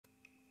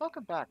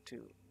Welcome back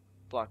to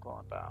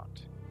Blackwell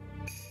Unbound.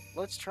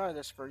 Let's try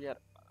this for yet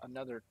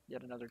another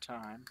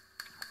time.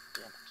 God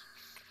damn it.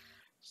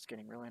 It's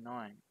getting really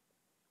annoying.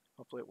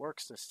 Hopefully it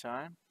works this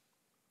time.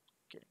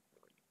 Getting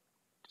really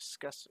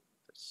disgusted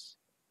with this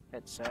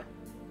headset.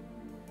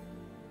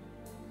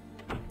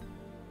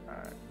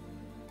 Alright.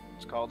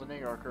 It's called the New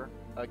Yorker.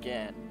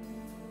 Again.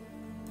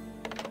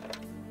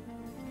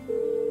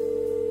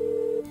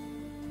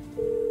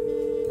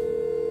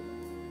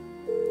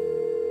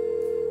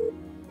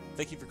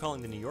 Thank you for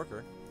calling the New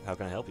Yorker. How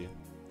can I help you?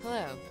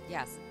 Hello,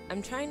 yes.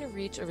 I'm trying to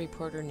reach a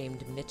reporter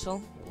named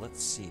Mitchell.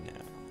 Let's see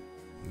now.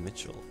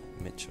 Mitchell.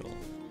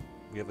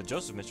 We have a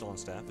Joseph Mitchell on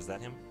staff. Is that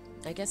him?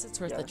 I guess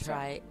it's worth Yeah, a that's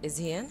try. Is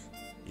he in?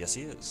 Yes,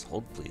 he is.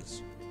 Hold,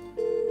 please.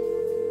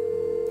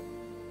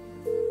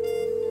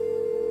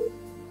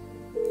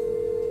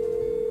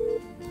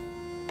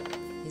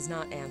 He's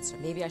not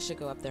answering. Maybe I should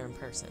go up there in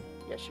person.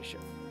 Yes, you should.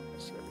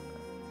 Let's go do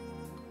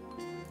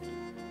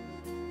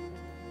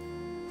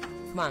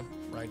Come on.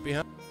 Right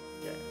behind.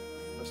 that. Yeah,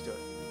 let's do it.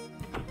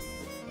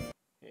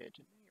 Head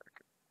to New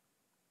Yorker.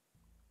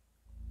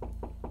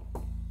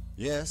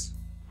 Yes.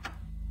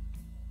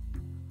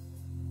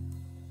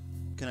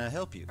 Can I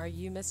help you? Are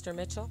you Mr.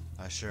 Mitchell?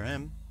 I sure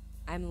am.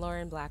 I'm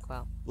Lauren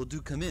Blackwell. Well, do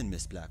come in,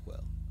 Miss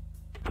Blackwell.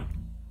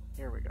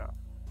 Here we go.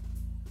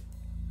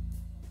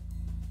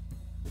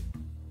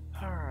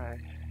 Alright.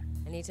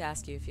 I need to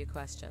ask you a few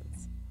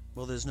questions.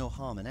 Well, there's no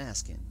harm in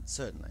asking,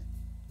 certainly.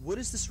 What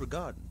is this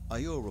regarding? Are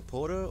you a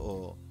reporter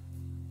or...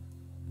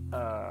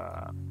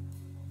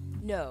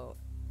 No,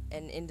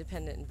 an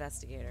independent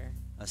investigator.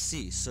 I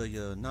see, so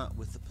you're not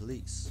with the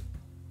police.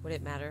 Would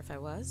it matter if I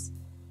was?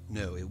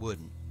 No, it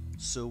wouldn't.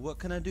 So what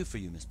can I do for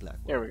you, Miss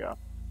Blackwell? Here we go.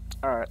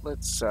 Alright,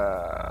 let's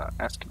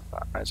ask him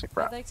about Isaac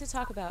Brown. I'd like to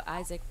talk about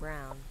Isaac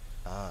Brown.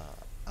 Ah,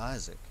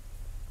 Isaac.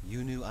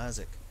 You knew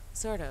Isaac.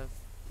 Sort of,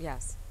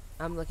 yes.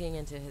 I'm looking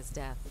into his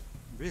death.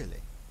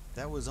 Really?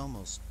 That was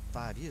almost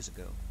 5 years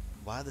ago.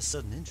 Why the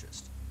sudden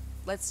interest?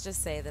 Let's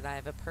just say that I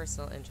have a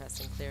personal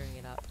interest in clearing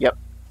it up. Yep.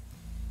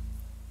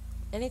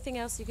 Anything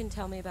else you can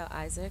tell me about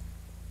Isaac?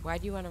 Why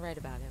do you want to write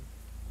about him?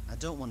 I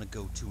don't want to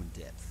go too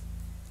in-depth.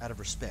 Out of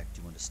respect,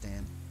 you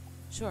understand?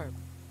 Sure.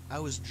 I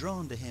was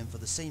drawn to him for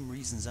the same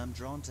reasons I'm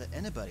drawn to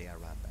anybody I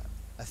write about.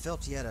 I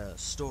felt he had a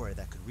story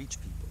that could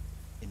reach people,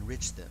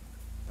 enrich them,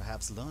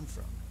 perhaps learn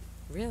from.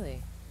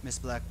 Really? Miss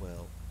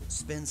Blackwell,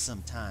 spend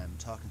some time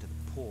talking to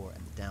the poor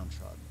and the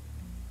downtrodden.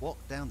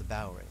 Walk down the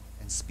Bowery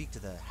and speak to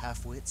the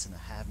half-wits and the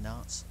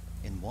have-nots.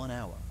 In 1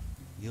 hour,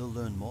 you'll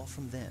learn more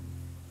from them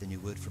than you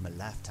would from a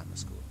lifetime of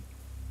school.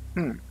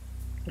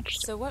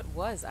 Interesting. So what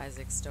was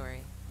Isaac's story?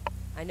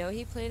 I know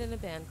he played in a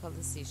band called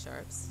the C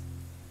Sharps.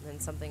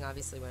 Then something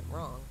obviously went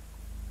wrong.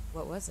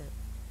 What was it?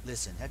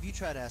 Listen, have you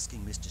tried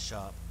asking Mr.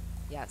 Sharp?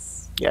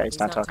 Yes. Yeah, he's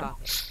not talking.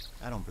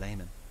 I don't blame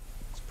him.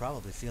 He's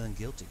probably feeling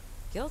guilty.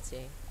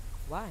 Guilty?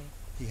 Why?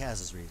 He has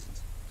his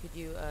reasons. Could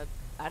you,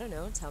 I don't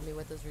know, tell me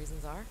what those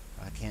reasons are?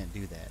 I can't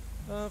do that.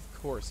 Of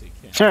course he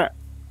can. Sure.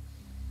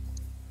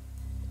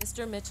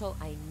 Mr. Mitchell,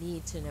 I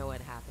need to know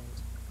what happened.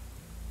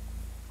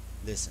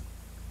 Listen,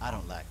 I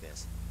don't like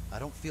this. I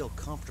don't feel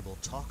comfortable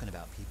talking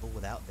about people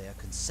without their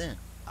consent.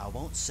 I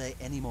won't say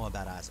any more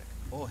about Isaac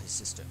or his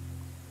sister.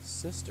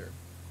 Sister.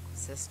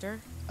 Sister?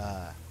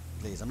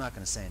 Please, I'm not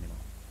going to say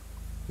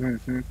anymore.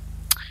 Mm-hmm.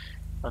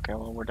 Okay,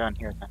 well, we're done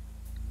here then.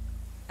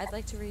 I'd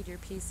like to read your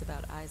piece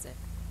about Isaac.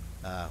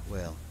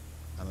 Well,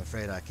 I'm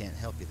afraid I can't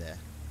help you there.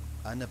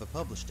 I never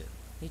published it.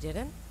 You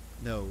didn't?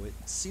 No, it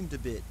seemed a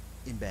bit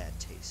in bad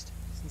taste.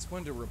 Since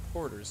when do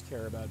reporters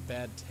care about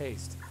bad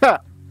taste?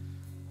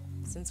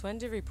 Since when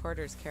do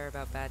reporters care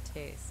about bad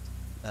taste?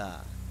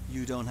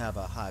 You don't have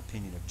a high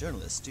opinion of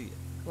journalists, do you?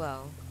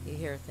 Well, you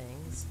hear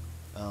things.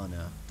 Oh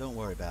no, don't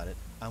worry about it.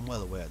 I'm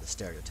well aware of the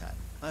stereotype.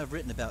 I've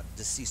written about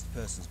deceased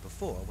persons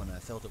before when I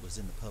felt it was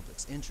in the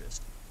public's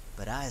interest.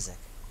 But Isaac,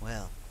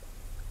 well,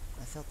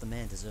 I felt the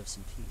man deserved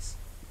some peace.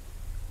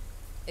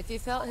 If you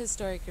felt his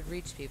story could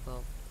reach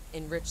people,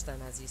 enrich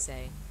them, as you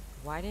say,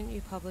 why didn't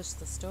you publish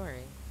the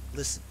story?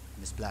 Listen,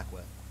 Miss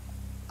Blackwell.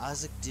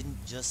 Isaac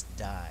didn't just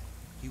die.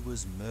 He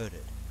was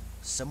murdered.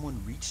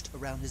 Someone reached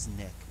around his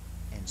neck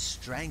and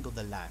strangled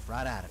the life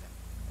right out of him.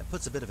 That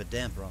puts a bit of a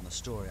damper on the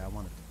story I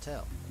wanted to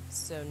tell.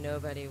 So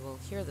nobody will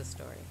hear the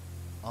story.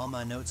 All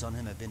my notes on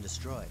him have been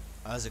destroyed.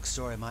 Isaac's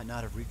story might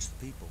not have reached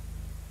the people,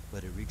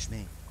 but it reached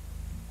me.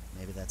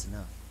 Maybe that's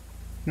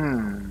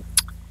enough.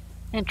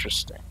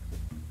 Interesting.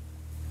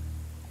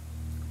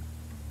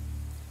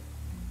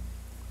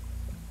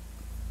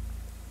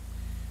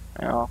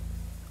 Well,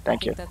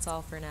 thank I you. think that's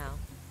all for now.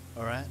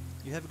 Alright,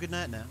 you have a good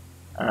night now.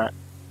 Alright,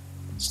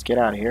 let's get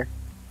out of here.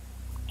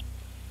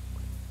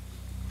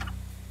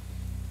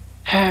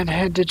 And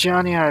head to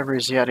Johnny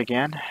Ivory's yet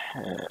again.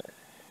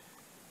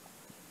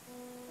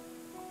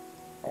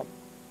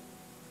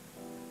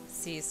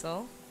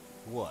 Cecil,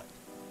 What?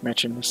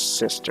 Mention his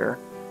sister,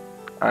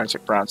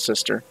 Isaac Brown's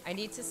sister. I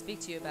need to speak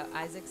to you about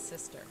Isaac's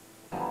sister.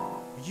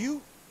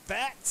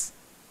 That's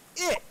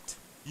it!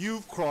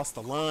 You've crossed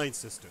the line,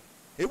 sister.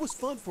 It was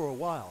fun for a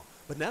while,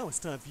 but now it's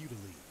time for you to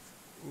leave.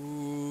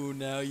 Ooh,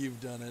 Now you've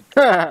done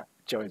it.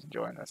 Joey's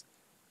enjoying this.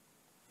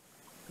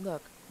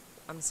 Look,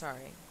 I'm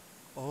sorry.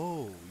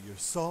 Oh, you're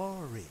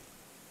sorry.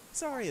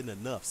 Sorry ain't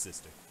enough,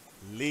 sister.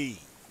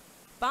 Leave.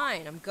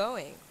 Fine, I'm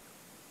going.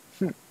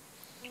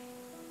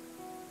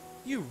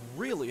 You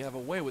really have a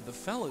way with the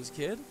fellas,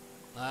 kid.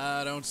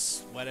 Don't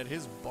sweat it.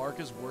 His bark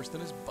is worse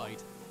than his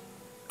bite.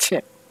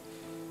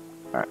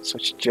 Alright,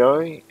 switch to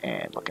Joey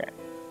and look at it.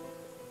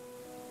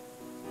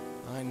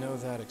 I know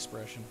that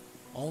expression.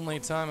 Only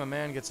time a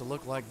man gets a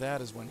look like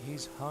that is when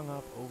he's hung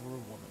up over a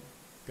woman.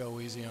 Go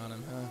easy on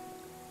him, huh?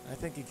 I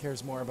think he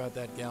cares more about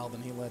that gal than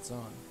he lets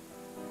on.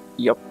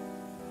 Yep.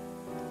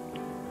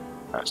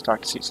 Let's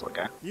talk to Cecil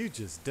again. You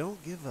just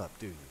don't give up,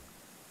 do you?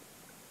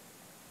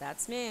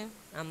 That's me.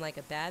 I'm like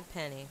a bad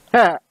penny.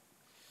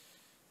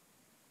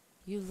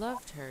 You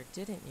loved her,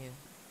 didn't you?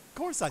 Of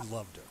course I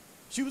loved her.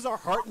 She was our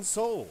heart and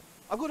soul.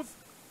 I would have...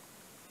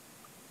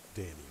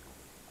 Damn you,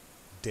 woman.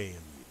 Damn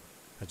you.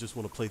 I just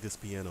want to play this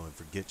piano and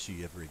forget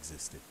she ever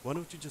existed. Why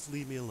don't you just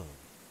leave me alone?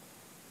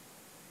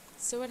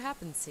 So what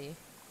happened, C?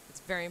 It's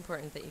very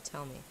important that you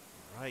tell me.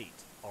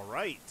 All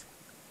right.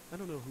 I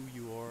don't know who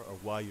you are or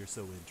why you're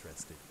so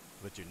interested,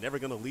 but you're never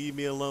going to leave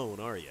me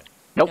alone, are you?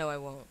 Nope. No, I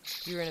won't.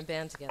 You were in a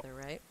band together,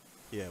 right?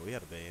 Yeah, we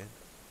had a band.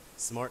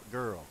 Smart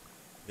girl.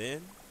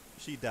 Then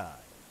she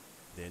died.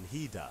 Then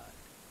he died.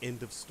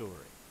 End of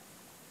story.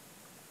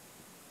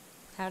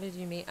 How did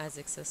you meet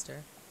Isaac's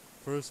sister?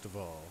 First of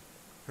all,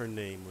 her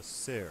name was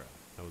Sarah.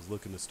 I was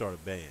looking to start a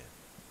band,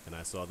 and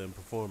I saw them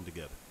perform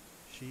together.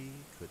 She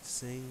could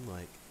sing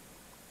like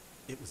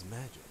it was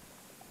magic.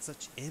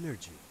 Such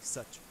energy,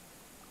 such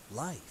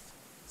life,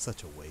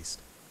 such a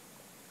waste.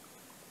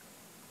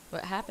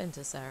 What happened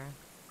to Sarah?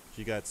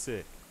 She got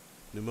sick,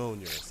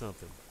 pneumonia or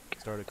something.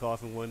 Started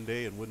coughing one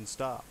day and wouldn't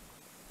stop.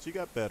 She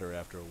got better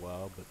after a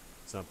while, but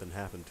something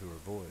happened to her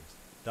voice.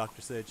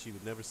 Doctor said she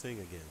would never sing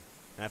again.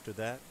 After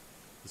that,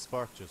 the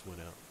spark just went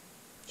out.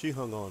 She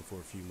hung on for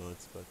a few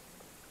months, but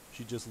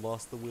she just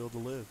lost the will to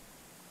live.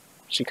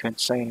 She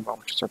couldn't sing anymore,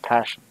 which was her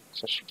passion,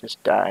 so she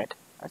just died.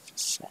 That's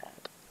just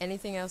sad.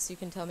 Anything else you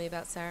can tell me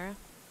about Sarah?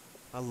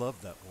 I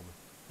loved that woman.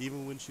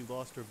 Even when she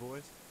lost her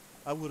voice,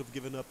 I would have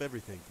given up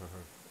everything for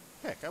her.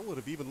 Heck, I would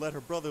have even let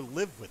her brother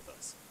live with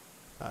us.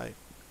 I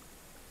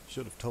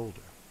should have told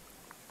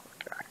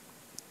her. Okay.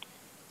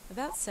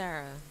 About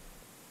Sarah,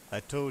 I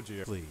told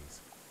you,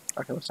 please.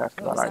 Okay, let's ask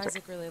what about was Isaac.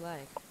 Isaac really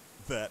like?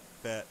 That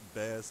fat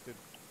bastard.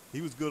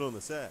 He was good on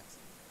the sax,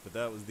 but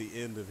that was the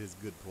end of his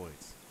good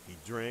points. He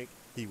drank,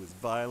 he was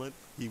violent,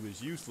 he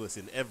was useless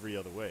in every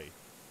other way.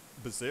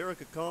 But Sarah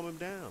could calm him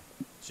down.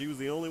 She was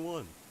the only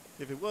one.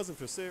 If it wasn't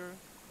for Sarah,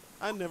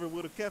 I never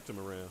would have kept him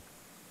around.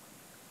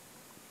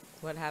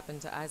 What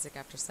happened to Isaac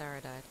after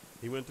Sarah died?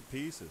 He went to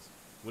pieces.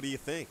 What do you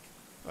think?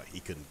 He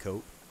couldn't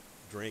cope.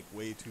 Drank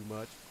way too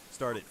much.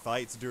 Started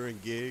fights during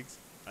gigs.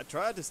 I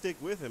tried to stick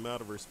with him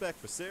out of respect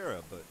for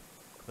Sarah, but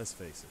let's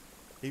face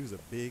it, he was a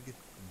big,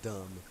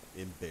 dumb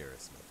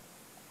embarrassment.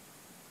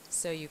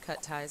 So you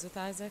cut ties with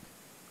Isaac?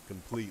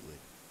 Completely.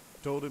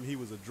 Told him he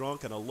was a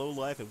drunk and a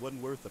lowlife and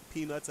wasn't worth the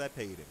peanuts I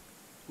paid him.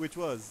 Which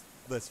was,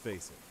 let's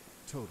face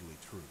it, totally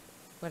true.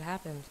 What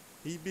happened?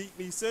 He beat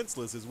me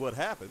senseless is what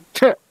happened.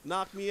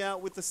 Knocked me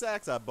out with the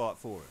sax I bought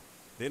for him.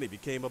 Then he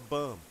became a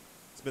bum.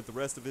 Spent the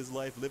rest of his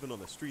life living on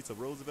the streets of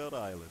Roosevelt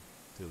Island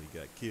till he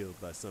got killed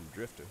by some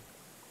drifter.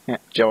 Yeah,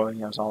 Joey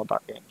knows all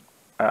about getting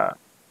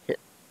hit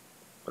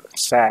with a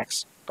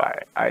sax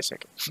by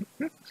Isaac.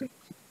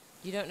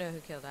 You don't know who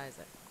killed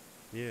Isaac?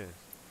 Yeah,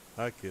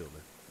 I killed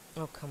him.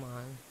 Oh, come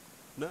on.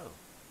 No,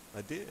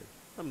 I did.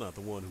 I'm not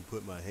the one who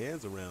put my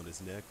hands around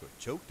his neck or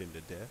choked him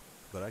to death,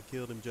 but I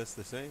killed him just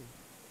the same.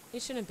 You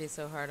shouldn't be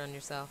so hard on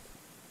yourself.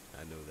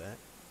 I know that.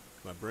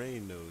 My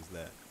brain knows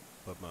that,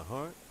 but my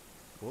heart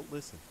won't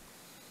listen.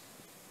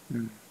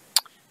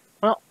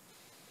 Well,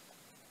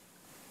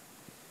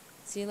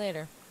 See you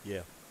later.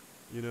 Yeah.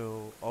 You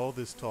know, all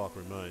this talk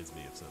reminds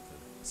me of something.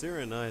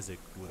 Sarah and Isaac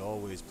would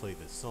always play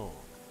this song.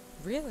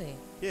 Really?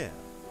 Yeah,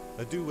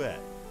 a duet.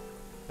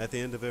 At the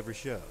end of every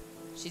show.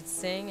 She'd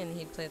sing and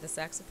he'd play the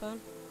saxophone?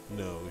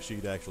 No,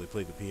 she'd actually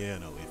play the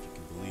piano, if you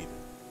can believe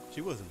it.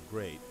 She wasn't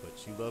great, but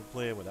she loved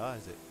playing with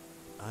Isaac.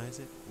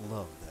 Isaac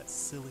loved that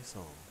silly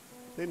song.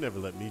 They never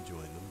let me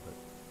join them, but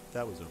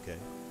that was okay.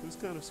 It was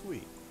kind of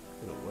sweet,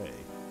 in a way.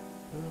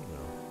 Oh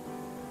well.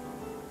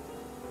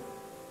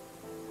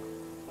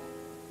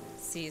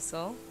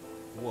 Cecil,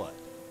 What?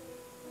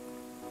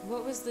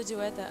 what was the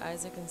duet that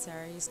Isaac and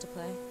Sarah used to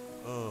play?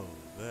 Oh,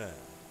 that.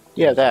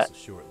 Yeah, It was that.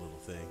 just a short little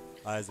thing.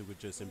 Isaac would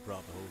just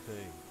improv the whole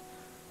thing.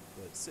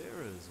 But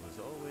Sarah's was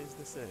always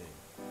the same.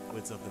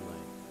 Went something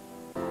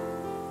like,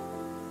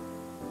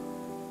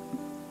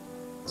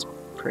 It's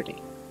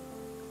pretty.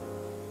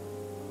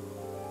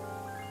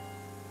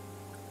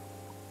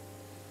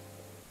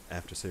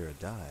 after Sarah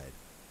died,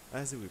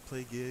 Isaac would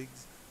play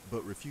gigs,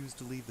 but refused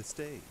to leave the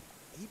stage.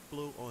 He'd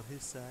blow on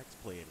his sax,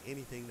 playing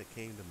anything that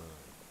came to mind.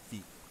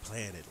 Feet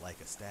planted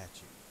like a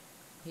statue.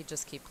 He'd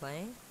just keep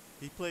playing?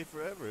 He'd play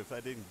forever if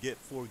I didn't get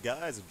 4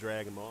 guys to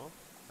drag him off.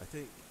 I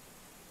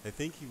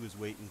think he was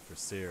waiting for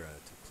Sarah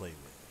to play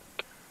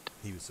with him.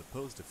 He was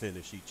supposed to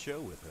finish each show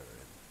with her,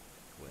 and,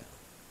 well,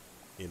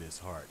 in his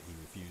heart, he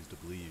refused to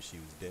believe she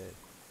was dead.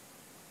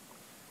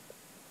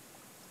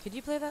 Could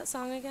you play that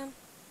song again?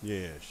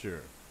 Yeah,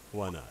 sure.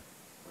 Why not?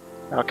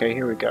 Okay,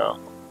 here we go.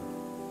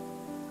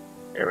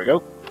 Here we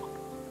go.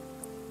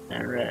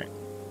 Alright.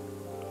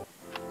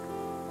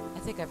 I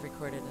think I've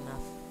recorded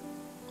enough.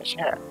 Yes,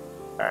 you have.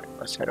 Alright,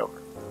 let's head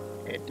over.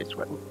 Head this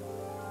way.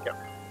 Yep.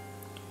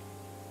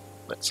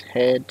 Let's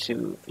head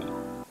to the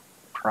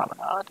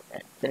promenade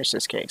and finish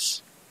this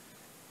case.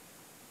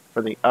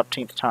 For the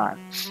upteenth time.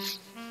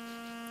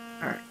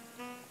 Alright.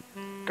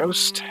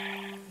 Ghost.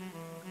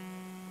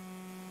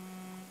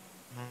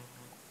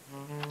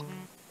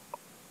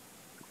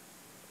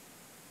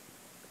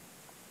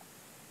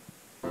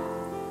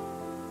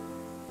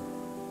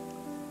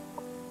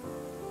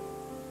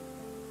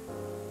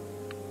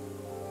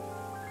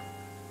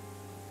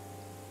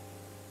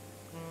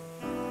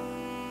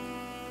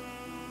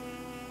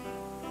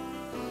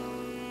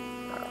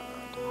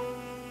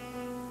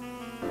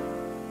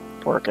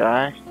 Poor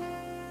guy.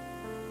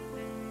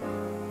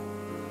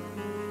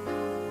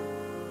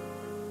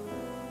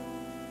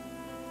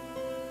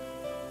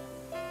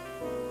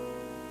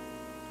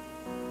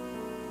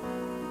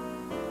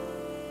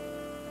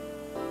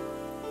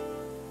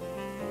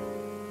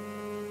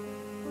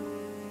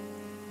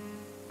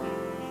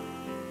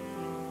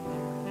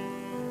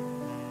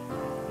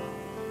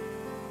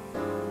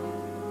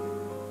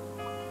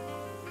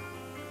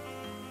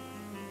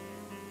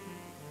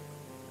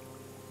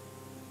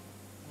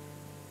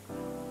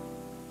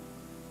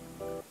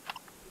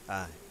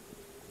 Hi.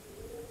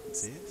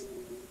 Sis?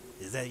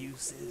 Is that you,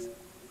 sis?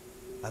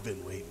 I've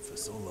been waiting for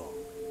so long.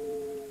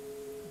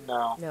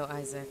 No. No,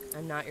 Isaac,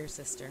 I'm not your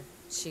sister.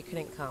 She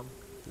couldn't come.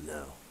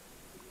 No.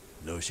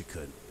 No, she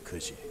couldn't,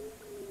 could she?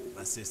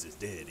 My sister's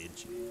dead, isn't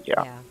she?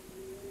 Yeah.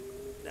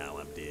 Now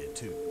I'm dead,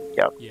 too.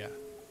 Yep. Yeah.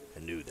 I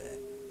knew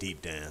that.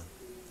 Deep down,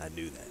 I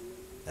knew that.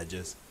 I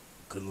just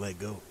couldn't let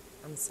go.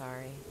 I'm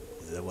sorry.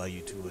 Is that why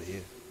you two are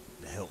here?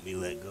 To help me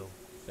let go?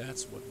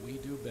 That's what we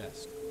do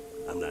best.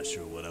 I'm not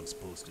sure what I'm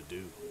supposed to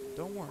do.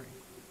 Don't worry.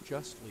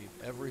 Just leave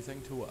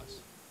everything to us.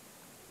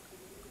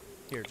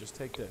 Here, just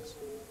take this.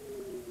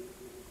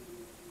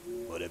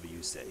 Whatever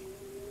you say.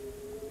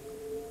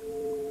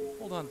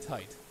 Hold on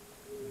tight.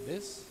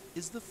 This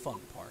is the fun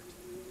part.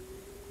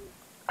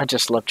 I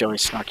just love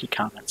Joey's snarky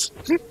comments.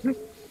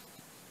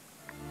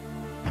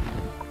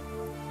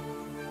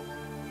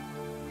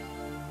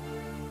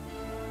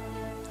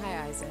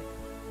 Hi, Isaac.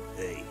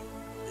 Hey,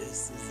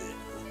 this is it,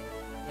 huh?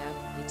 Yeah,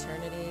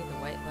 eternity, the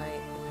white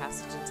light, the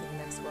passage into the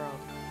next world.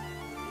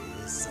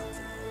 It's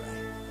something,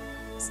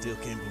 alright. Still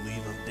can't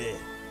believe I'm dead.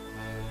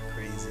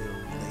 Crazy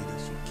old lady,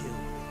 she killed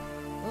me.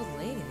 Old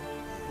lady.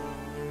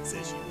 Yeah,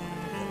 said she wanted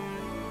to help me.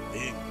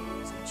 Then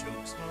goes and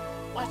chokes me.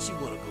 Why'd she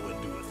want to go and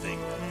do a thing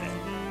like that?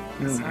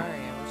 Sorry,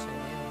 I wish I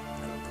knew.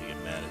 I don't think it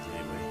matters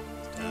anyway.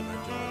 It's time I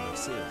joined my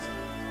sis.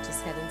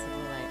 Just head into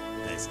the light.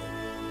 Thanks, lady.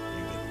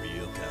 You've been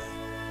real kind.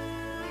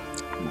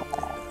 And,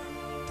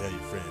 tell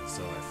your friends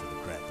sorry for the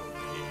crack on the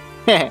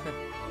head.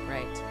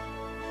 Right.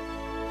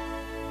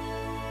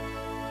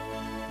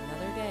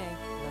 Another day,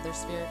 another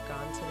spirit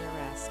gone to their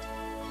rest.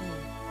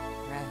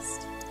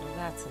 Rest. Well,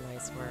 that's a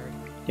nice word.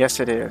 Yes,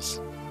 it is.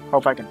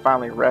 Hope I can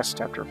finally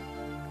rest after.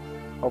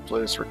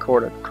 Hopefully, it's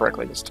recorded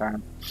correctly this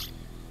time.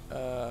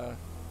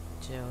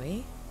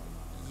 Joey?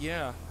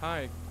 Yeah,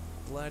 hi.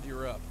 Glad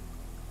you're up.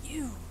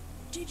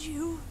 Did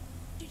you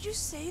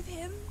save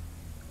him?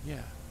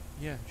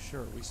 Yeah,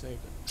 sure, we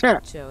saved him. Yeah.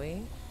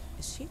 Joey?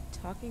 Is she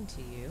talking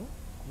to you?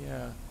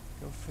 Yeah,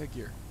 go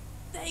figure.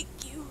 Thank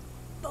you,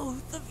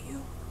 both of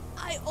you.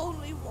 I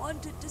only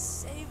wanted to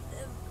save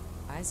them.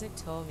 Isaac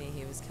told me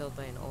he was killed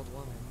by an old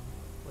woman.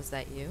 Was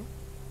that you?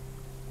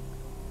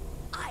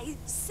 I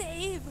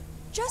save,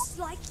 just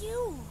like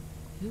you.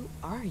 Who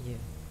are you?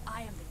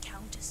 I am the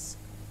Countess.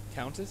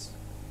 Countess?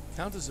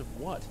 Countess of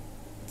what?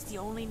 It's the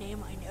only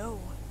name I know.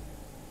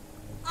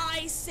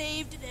 I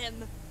saved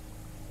them.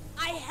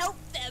 I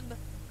helped them.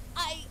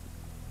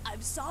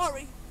 I'm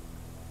sorry.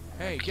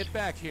 Hey, get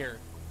back here.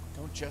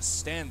 Don't just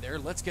stand there.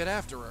 Let's get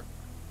after her.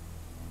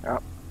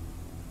 Yep.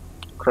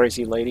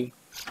 Crazy lady.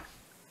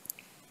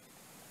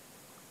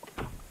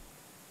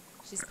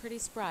 She's pretty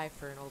spry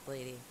for an old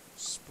lady.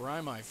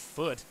 Spry my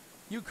foot.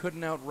 You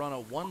couldn't outrun a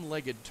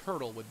one-legged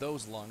turtle with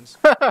those lungs.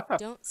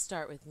 Don't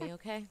start with me,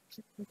 okay?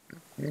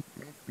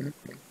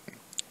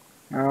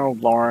 Oh,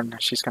 Lauren,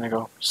 she's gonna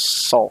go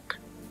sulk.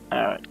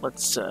 Alright,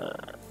 let's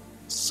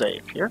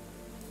save here.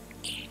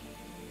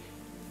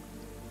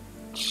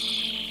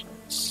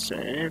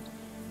 Save.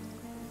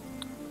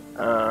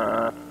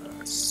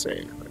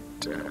 Save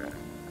it.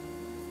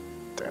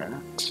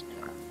 That.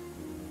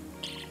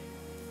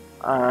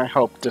 I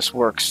hope this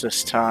works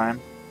this time.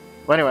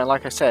 Well, anyway,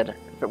 like I said,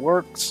 if it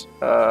works,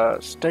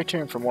 stay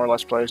tuned for more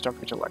Let's Plays. Don't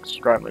forget to like,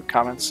 subscribe, and leave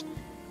comments.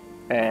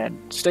 And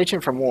stay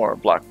tuned for more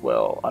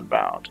Blackwell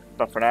Unbound.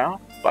 But for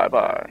now,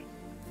 bye-bye.